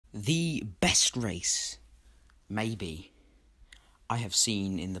The best race, maybe, I have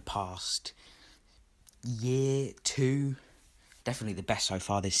seen in the past year, two. Definitely the best so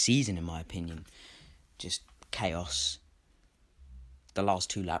far this season, in my opinion. Just chaos. The last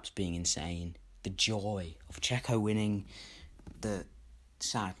two laps being insane. The joy of Checo winning. The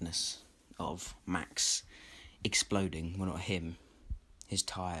sadness of Max exploding. Well, not him. His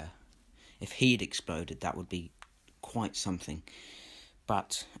tyre. If he had exploded, that would be quite something.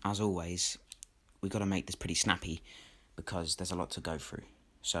 But, as always, we've got to make this pretty snappy because there's a lot to go through.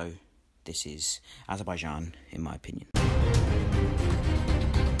 So, this is Azerbaijan, in my opinion.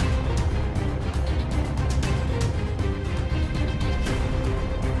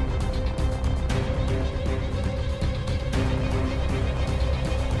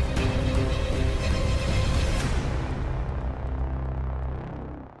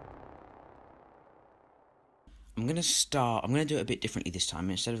 I'm going to do it a bit differently this time.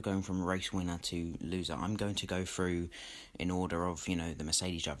 Instead of going from race winner to loser, I'm going to go through in order of, the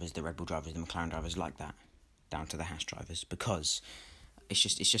Mercedes drivers, the Red Bull drivers, the McLaren drivers, like that, down to the Haas drivers, because it's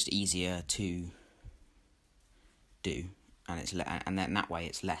just easier to do, and then that way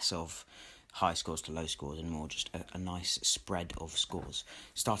it's less of high scores to low scores and more just a nice spread of scores.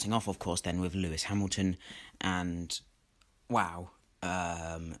 Starting off, of course, then with Lewis Hamilton, and wow,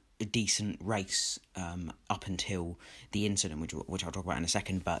 a decent race up until the incident, which I'll talk about in a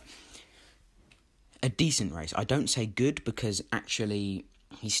second, but a decent race. I don't say good because actually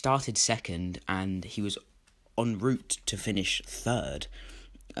he started second and he was en route to finish third,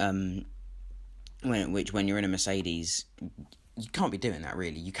 when you're in a Mercedes, you can't be doing that,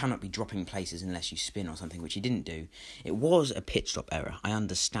 really. You cannot be dropping places unless you spin or something, which he didn't do. It was a pit stop error. I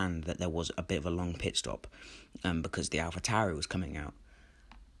understand that there was a bit of a long pit stop because the AlphaTauri was coming out.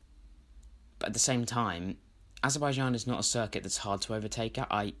 But at the same time, Azerbaijan is not a circuit that's hard to overtake at.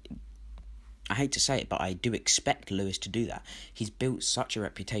 I hate to say it, but I do expect Lewis to do that. He's built such a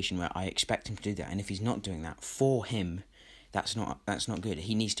reputation where I expect him to do that, and if he's not doing that, for him, that's not good.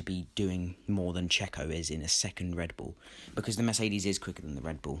 He needs to be doing more than Checo is in a second Red Bull, because the Mercedes is quicker than the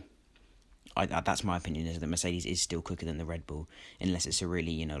Red Bull. That's my opinion, is that Mercedes is still quicker than the Red Bull, unless it's a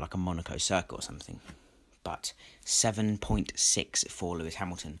really, like a Monaco circuit or something. But 7.6 for Lewis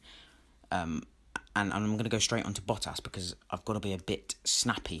Hamilton. And I'm going to go straight on to Bottas because I've got to be a bit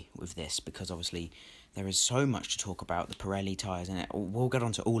snappy with this because obviously there is so much to talk about, the Pirelli tyres and it. We'll get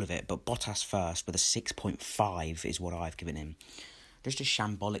on to all of it, but Bottas first with a 6.5 is what I've given him. Just a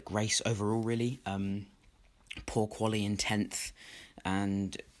shambolic race overall, really. Poor quali in 10th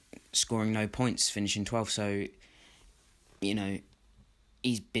and scoring no points, finishing 12th. So,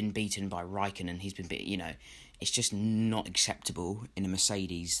 he's been beaten by Raikkonen. He's been it's just not acceptable in a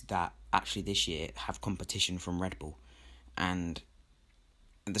Mercedes that actually this year have competition from Red Bull. And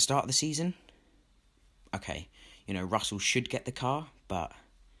at the start of the season, okay, Russell should get the car, but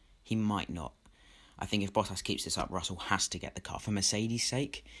he might not. I think if Bottas keeps this up, Russell has to get the car. For Mercedes'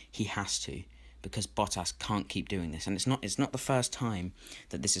 sake, he has to, because Bottas can't keep doing this. And it's not the first time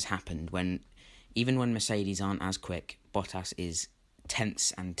that this has happened. Even when Mercedes aren't as quick, Bottas is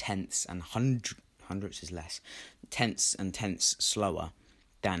tenths and hundredths is less, tenths and tenths slower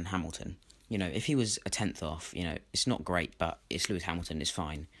than Hamilton. If he was a tenth off, it's not great, but it's Lewis Hamilton, it's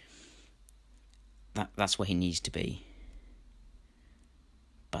fine. That's where he needs to be.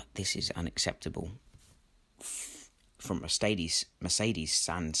 But this is unacceptable from Mercedes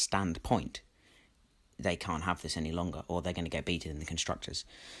standpoint. They can't have this any longer, or they're going to get beaten in the constructors.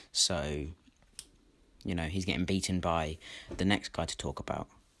 So, he's getting beaten by the next guy to talk about,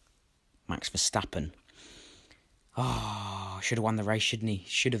 Max Verstappen. Should have won the race, shouldn't he?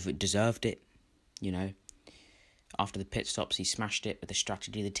 Should have deserved it, After the pit stops, he smashed it with the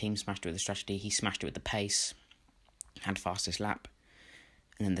strategy. The team smashed it with the strategy. He smashed it with the pace. Had fastest lap.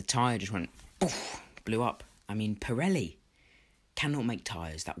 And then the tyre just went, poof, blew up. I mean, Pirelli cannot make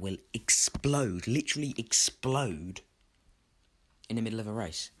tyres that will explode, literally explode, in the middle of a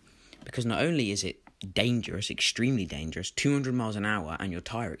race. Because not only is it dangerous, extremely dangerous, 200 miles an hour and your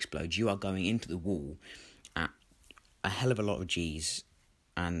tyre explodes, you are going into the wall at a hell of a lot of G's,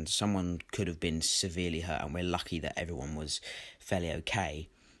 and someone could have been severely hurt, and we're lucky that everyone was fairly okay,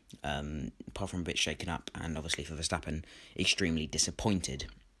 apart from a bit shaken up, and obviously for Verstappen, extremely disappointed.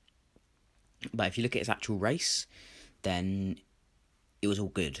 But if you look at his actual race, then it was all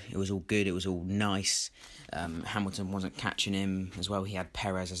good. It was all nice. Hamilton wasn't catching him as well. He had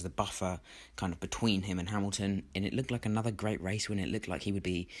Perez as the buffer kind of between him and Hamilton. And it looked like another great race when it looked like he would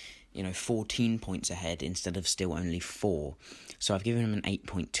be, 14 points ahead instead of still only 4. So I've given him an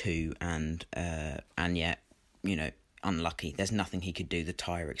 8.2 and yet, unlucky. There's nothing he could do. The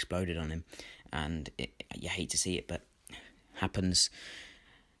tyre exploded on him, and you hate to see it, but happens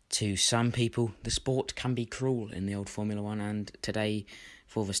to some people. The sport can be cruel in the old Formula One, and today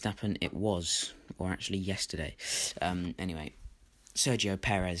for Verstappen it was, or actually yesterday. Anyway, Sergio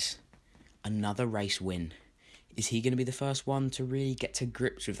Perez, another race win. Is he going to be the first one to really get to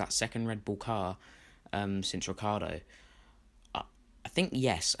grips with that second Red Bull car since Ricciardo? I think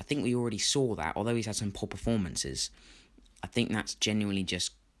yes. I think we already saw that, although he's had some poor performances. I think that's genuinely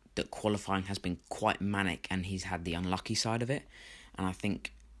just that qualifying has been quite manic and he's had the unlucky side of it. And I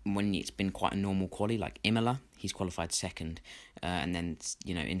think when it's been quite a normal quali, like Imola, he's qualified second. And then,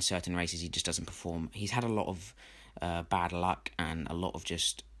 in certain races he just doesn't perform. He's had a lot of bad luck and a lot of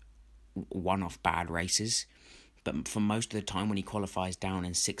just one-off bad races. But for most of the time when he qualifies down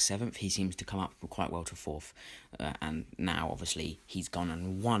in 6th, 7th, he seems to come up quite well to 4th. And now, obviously, he's gone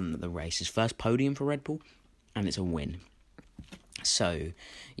and won the race. His first podium for Red Bull, and it's a win. So,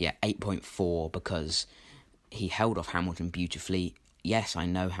 8.4 because he held off Hamilton beautifully. Yes, I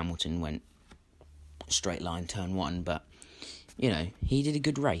know Hamilton went straight line turn 1, but, he did a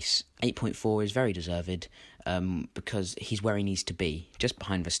good race. 8.4 is very deserved because he's where he needs to be, just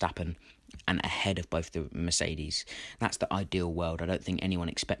behind Verstappen and ahead of both the Mercedes. That's the ideal world. I don't think anyone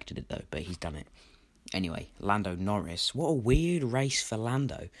expected it, though, but he's done it. Anyway, Lando Norris. What a weird race for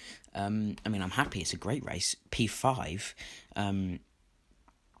Lando. I'm happy. It's a great race. P5.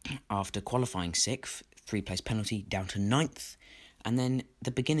 After qualifying 6th, 3-place penalty, down to 9th. And then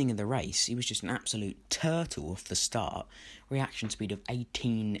the beginning of the race, he was just an absolute turtle off the start. Reaction speed of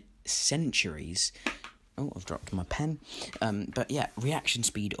 18 centuries. Oh, I've dropped my pen. Reaction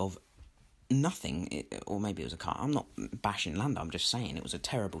speed of nothing, or maybe it was a car. I'm not bashing Lando, I'm just saying it was a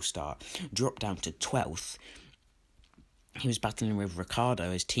terrible start. Dropped down to 12th. He was battling with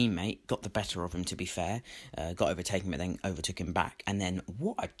Ricciardo, his teammate, got the better of him, to be fair. Got overtaken, but then overtook him back. And then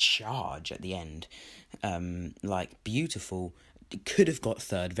what a charge at the end. Beautiful. Could have got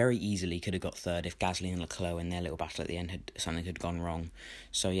third, very easily could have got third if Gasly and Leclerc in their little battle at the end something had gone wrong.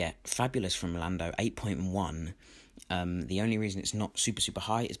 So fabulous from Lando, 8.1. The only reason it's not super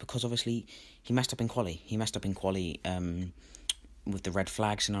high is because obviously he messed up in quali. With the red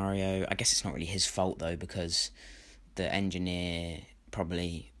flag scenario. I guess it's not really his fault though, because the engineer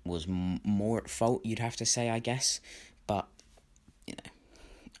probably was more at fault, you'd have to say, I guess. But,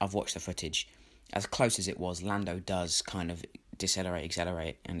 I've watched the footage. As close as it was, Lando does kind of decelerate,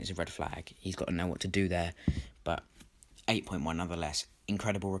 accelerate, and it's a red flag. He's got to know what to do there. But 8.1 nonetheless.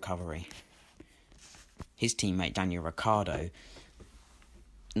 Incredible recovery. His teammate, Daniel Ricciardo,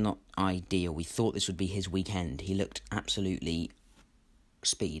 not ideal. We thought this would be his weekend. He looked absolutely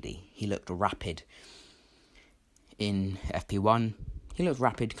speedy. He looked rapid in FP1. He looked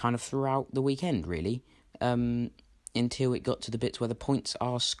rapid kind of throughout the weekend, really, until it got to the bits where the points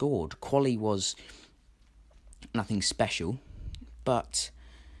are scored. Quali was nothing special, but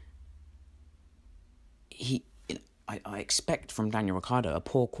I expect from Daniel Ricciardo a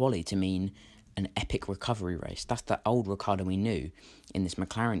poor quali to mean an epic recovery race. That's the old Ricciardo we knew. In this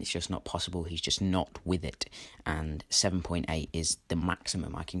McLaren, it's just not possible. He's just not with it. And 7.8 is the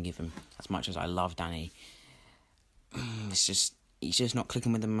maximum I can give him. As much as I love Danny, he's just not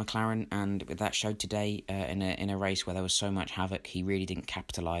clicking with the McLaren, and that showed today in a race where there was so much havoc. He really didn't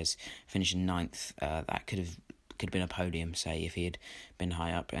capitalise, finishing 9th. That could have been a podium, say, if he had been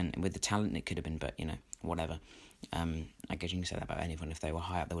high up, and with the talent it could have been, but whatever. I guess you can say that about anyone. If they were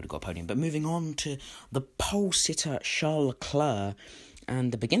high up, they would have got a podium. But moving on to the pole sitter, Charles Leclerc,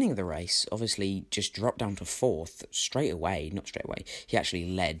 and the beginning of the race, obviously, just dropped down to 4th not straight away. He actually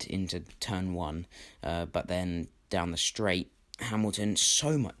led into turn 1, but then down the straight, Hamilton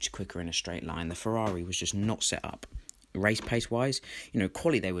so much quicker in a straight line. The Ferrari was just not set up race pace wise.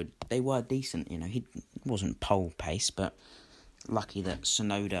 Quali they were decent. He wasn't pole pace, but lucky that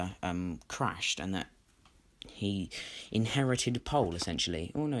Tsunoda crashed and that he inherited pole,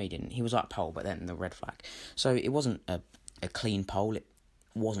 essentially. Oh, no, he didn't. He was at pole, but then the red flag. So it wasn't a clean pole. It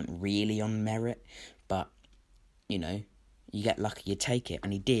wasn't really on merit, but, you get lucky, you take it.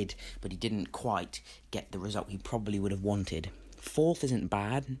 And he did, but he didn't quite get the result he probably would have wanted. 4th isn't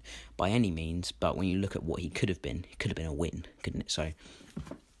bad by any means, but when you look at what he could have been, it could have been a win, couldn't it? So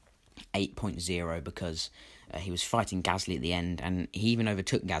 8.0 because he was fighting Gasly at the end, and he even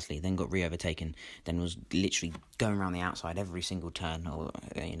overtook Gasly, then got re-overtaken, then was literally going around the outside every single turn, or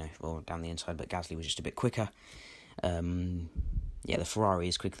down the inside, but Gasly was just a bit quicker. The Ferrari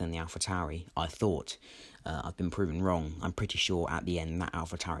is quicker than the AlphaTauri, I thought. I've been proven wrong. I'm pretty sure at the end that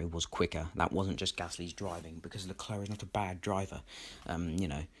AlphaTauri was quicker. That wasn't just Gasly's driving, because Leclerc is not a bad driver.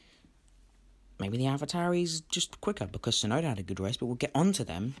 maybe the AlphaTauri's just quicker because Tsunoda had a good race, but we'll get on to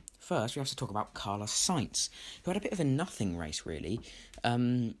them. First, we have to talk about Carlos Sainz, who had a bit of a nothing race, really.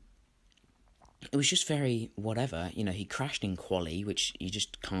 It was just very whatever. He crashed in quali, which you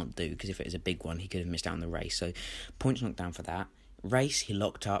just can't do, because if it was a big one, he could have missed out on the race. So, points knocked down for that. Race, he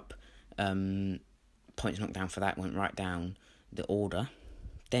locked up. Points knocked down for that, went right down the order.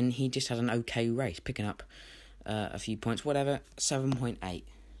 Then he just had an okay race, picking up a few points, whatever, 7.8,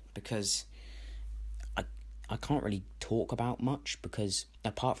 because I can't really talk about much, because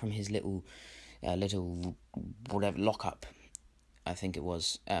apart from his little whatever lock-up, I think it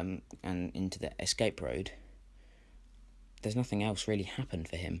was, and into the escape road, there's nothing else really happened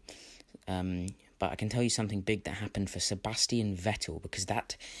for him. But I can tell you something big that happened for Sebastian Vettel, because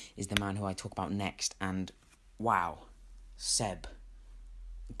that is the man who I talk about next, and wow, Seb,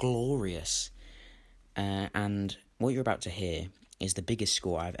 glorious. And what you're about to hear is the biggest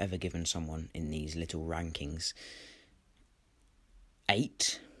score I've ever given someone in these little rankings.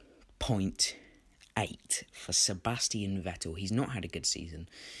 8.8 for Sebastian Vettel. He's not had a good season.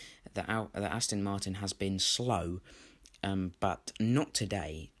 The Aston Martin has been slow, but not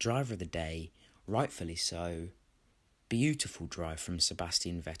today. Driver of the day, rightfully so. Beautiful drive from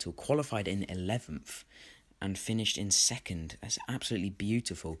Sebastian Vettel. Qualified in 11th and finished in 2nd. That's absolutely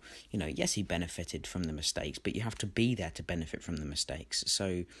beautiful. Yes, he benefited from the mistakes, but you have to be there to benefit from the mistakes.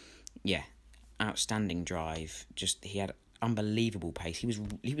 So, yeah, outstanding drive. Just, he had unbelievable pace. He was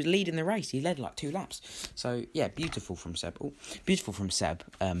leading the race. He led like 2 laps. So, yeah, beautiful from Seb.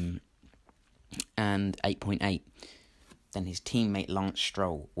 And 8.8. Then his teammate Lance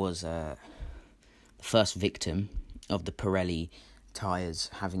Stroll was the first victim of the Pirelli tyres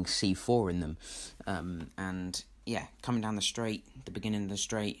having C4 in them, and yeah, coming down the straight, the beginning of the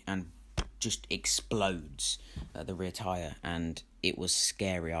straight, and just explodes the rear tyre, and it was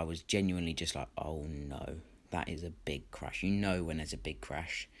scary. I was genuinely just like, oh no, that is a big crash. When there's a big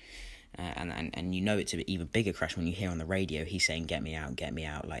crash, and it's an even bigger crash when you hear on the radio he's saying get me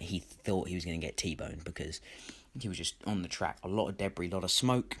out, like he thought he was going to get T-boned, because he was just on the track, a lot of debris, a lot of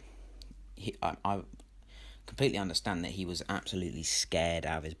smoke. I completely understand that he was absolutely scared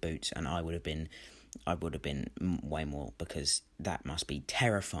out of his boots, and I would have been way more, because that must be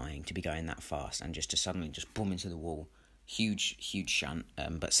terrifying to be going that fast and just to suddenly just boom into the wall. Huge shunt,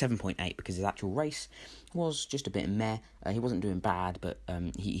 but 7.8 because his actual race was just a bit meh. He wasn't doing bad, but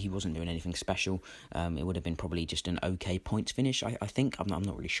he wasn't doing anything special. It would have been probably just an okay points finish, I think. I'm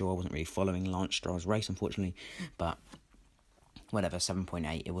not really sure. I wasn't really following Lance Stroll's race, unfortunately, but whatever,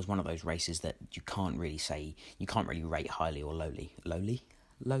 7.8. It was one of those races that you can't really rate highly or lowly. You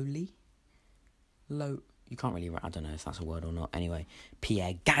can't really rate, I don't know if that's a word or not. Anyway,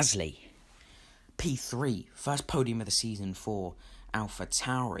 Pierre Gasly, P3, first podium of the season for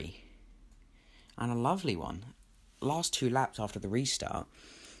AlphaTauri, and a lovely one. Last 2 laps after the restart,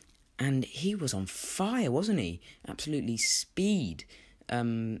 and he was on fire, wasn't he? Absolutely speed.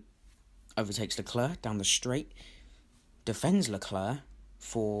 Overtakes Leclerc down the straight, defends Leclerc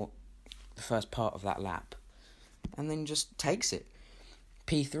for the first part of that lap, and then just takes it.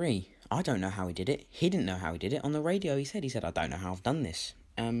 P3. I don't know how he did it. He didn't know how he did it. On the radio, he said, I don't know how I've done this.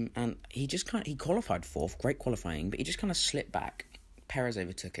 And he just he qualified 4th, great qualifying, but he just kind of slipped back. Perez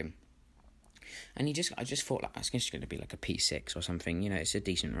overtook him. And I just thought, like, it's just going to be like a P6 or something. It's a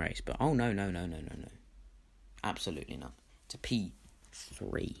decent race. But, oh, no. Absolutely not. It's a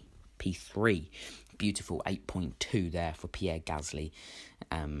P3. Beautiful 8.2 there for Pierre Gasly.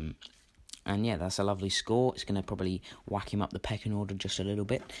 And yeah, that's a lovely score. It's going to probably whack him up the pecking order just a little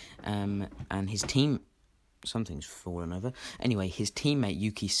bit. And his team, something's fallen over. Anyway, his teammate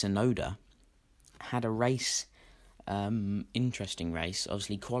Yuki Tsunoda had a race, interesting race.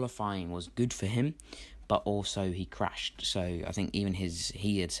 Obviously, qualifying was good for him, but also he crashed. So I think even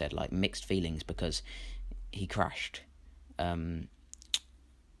he had said like mixed feelings because he crashed. The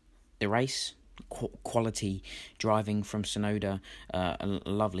race, quality driving from Tsunoda, a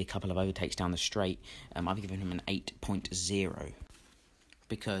lovely couple of overtakes down the straight. I've given him an 8.0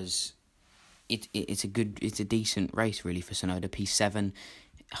 because it's a decent race really for Tsunoda. P7,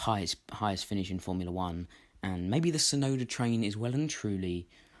 highest finish in Formula 1, and maybe the Tsunoda train is well and truly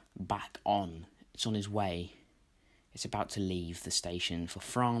back on. It's on his way. It's about to leave the station for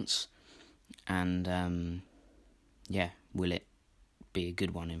France, and will it be a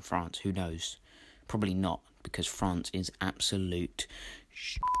good one in France? Who knows? Probably not, because France is absolute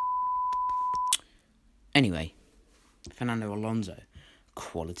Anyway, Fernando Alonso,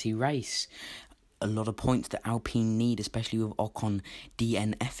 quality race. A lot of points that Alpine need, especially with Ocon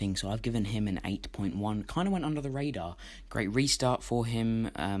DNFing, so I've given him an 8.1. Kind of went under the radar. Great restart for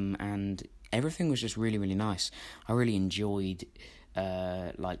him, and everything was just really, really nice. I really enjoyed,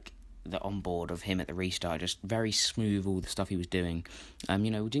 like, the onboard of him at the restart. Just very smooth, all the stuff he was doing. We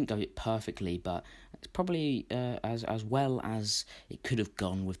didn't go it perfectly, but it's probably as well as it could have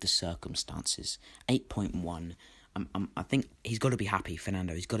gone with the circumstances. 8.1. I think he's got to be happy,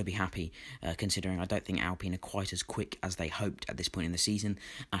 Fernando. He's got to be happy, considering I don't think Alpine are quite as quick as they hoped at this point in the season.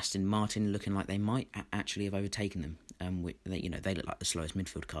 Aston Martin looking like they might actually have overtaken them. They look like the slowest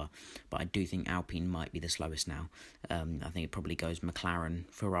midfield car, but I do think Alpine might be the slowest now. I think it probably goes McLaren,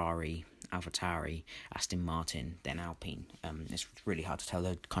 Ferrari, AlphaTauri, Aston Martin, then Alpine. It's really hard to tell.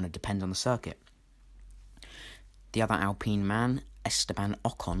 It kind of depends on the circuit. The other Alpine man, Esteban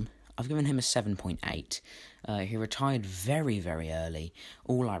Ocon, I've given him a 7.8. He retired very, very early.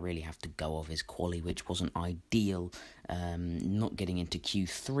 All I really have to go of is quali, which wasn't ideal. Not getting into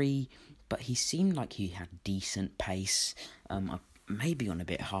Q3, but he seemed like he had decent pace. Maybe on a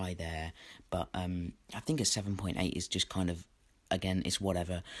bit high there, but I think a 7.8 is just kind of, again, it's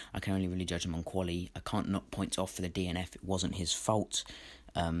whatever. I can only really judge him on quali. I can't knock points off for the DNF. It wasn't his fault.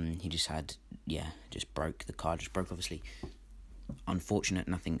 He just had, just broke. The car just broke, obviously. Unfortunate,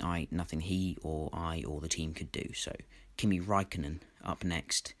 nothing he or I or the team could do. So Kimi Raikkonen up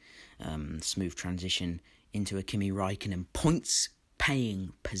next. Smooth transition into a Kimi Raikkonen points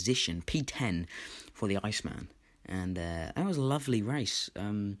paying position, P10 for the Iceman, and that was a lovely race.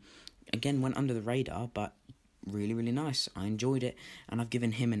 Again, went under the radar, but really, really nice. I enjoyed it, and I've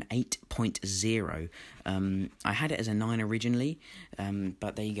given him an 8.0. I had it as a 9 originally,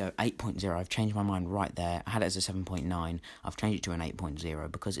 but there you go, 8.0. I've changed my mind right there. I had it as a 7.9. I've changed it to an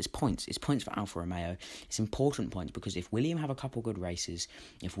 8.0 because it's points. It's points for Alfa Romeo. It's important points because if William have a couple good races,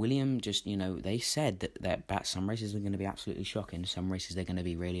 if William just, they said that some races are going to be absolutely shocking, some races they're going to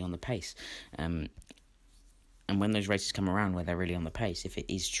be really on the pace. And when those races come around where they're really on the pace, if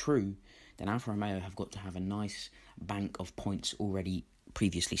it is true, then Alfa Romeo have got to have a nice bank of points already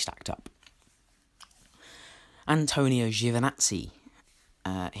previously stacked up. Antonio Giovinazzi,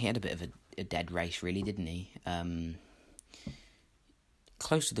 he had a bit of a dead race, really, didn't he?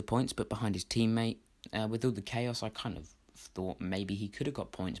 Close to the points, but behind his teammate. With all the chaos, I kind of thought maybe he could have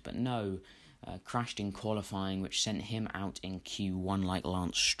got points, but no. Crashed in qualifying, which sent him out in Q1 like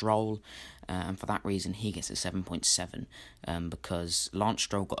Lance Stroll, and for that reason he gets a 7.7, because Lance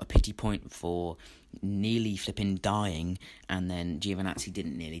Stroll got a pity point for nearly flipping dying, and then Giovinazzi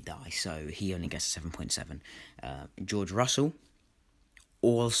didn't nearly die, so he only gets a 7.7. George Russell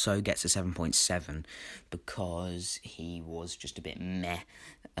also gets a 7.7 because he was just a bit meh.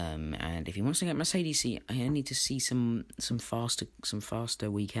 And if he wants to get Mercedes seat, I need to see some faster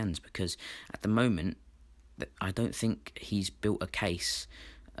weekends, because at the moment I don't think he's built a case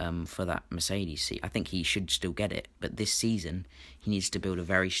for that Mercedes seat. I think he should still get it, but this season he needs to build a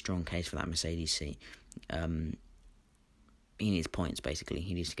very strong case for that Mercedes seat. He needs points, basically.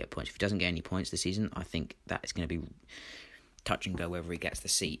 He needs to get points. If he doesn't get any points this season, I think that is going to be touch and go whether he gets the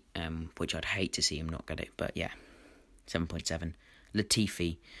seat, which I'd hate to see him not get it, but yeah, 7.7.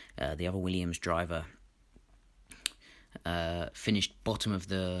 Latifi, the other Williams driver, finished bottom of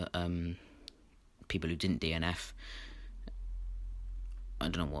the people who didn't DNF. I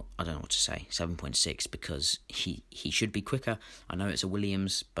don't know what to say. 7.6 because he should be quicker. I know it's a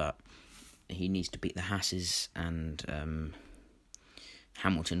Williams, but he needs to beat the Hasses, and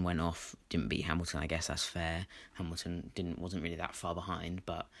Hamilton went off, didn't beat Hamilton. I guess that's fair. Hamilton wasn't really that far behind,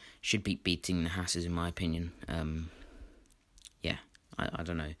 but should be beating the Hasses in my opinion. I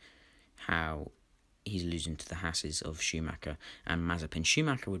don't know how he's losing to the Hasses of Schumacher and Mazepin.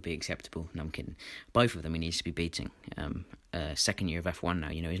 Schumacher would be acceptable. No, I'm kidding. Both of them he needs to be beating. Second year of F1 now.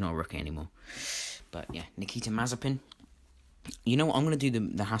 He's not a rookie anymore. But yeah, Nikita Mazepin. You know what? I'm going to do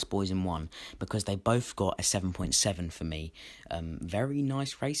the Haas boys in one because they both got a 7.7 for me. Very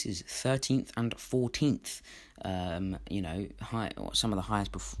nice races, 13th and 14th. Some of the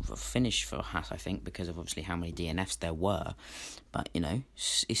highest finish for Haas, I think, because of obviously how many DNFs there were. But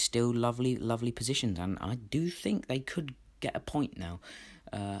it's still lovely positions, and I do think they could get a point now.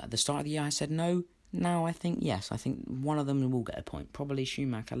 At the start of the year, I said no. Now I think yes. I think one of them will get a point. Probably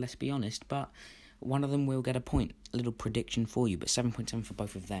Schumacher. Let's be honest, but one of them will get a point. A little prediction for you, but 7.7 for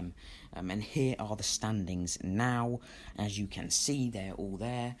both of them. And here are the standings now. As you can see, they're all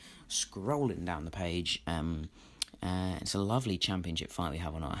there. Scrolling down the page. It's a lovely championship fight we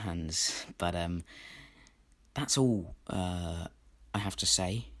have on our hands. But that's all I have to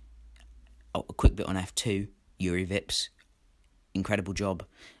say. Oh, a quick bit on F2. Yuri Vips. Incredible job.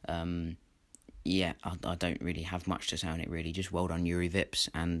 I don't really have much to say on it, really. Just well done, Yuri Vips.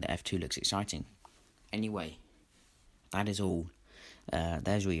 And F2 looks exciting. Anyway, that is all.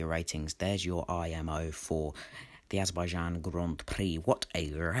 There's all your ratings. There's your IMO for the Azerbaijan Grand Prix. What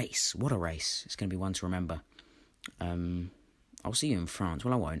a race. What a race. It's going to be one to remember. I'll see you in France.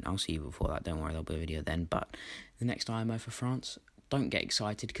 Well, I won't. I'll see you before that. Don't worry, there'll be a video then. But the next IMO for France, don't get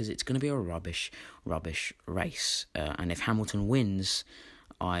excited because it's going to be a rubbish race. And if Hamilton wins,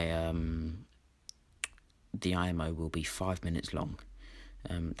 the IMO will be 5 minutes long.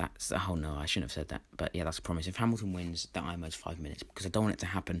 That's the whole. No, I shouldn't have said that. But yeah, that's a promise. If Hamilton wins, the IMO is 5 minutes because I don't want it to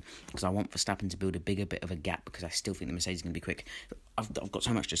happen. Because I want Verstappen to build a bigger bit of a gap because I still think the Mercedes is going to be quick. I've got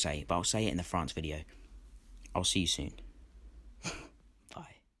so much to say, but I'll say it in the France video. I'll see you soon.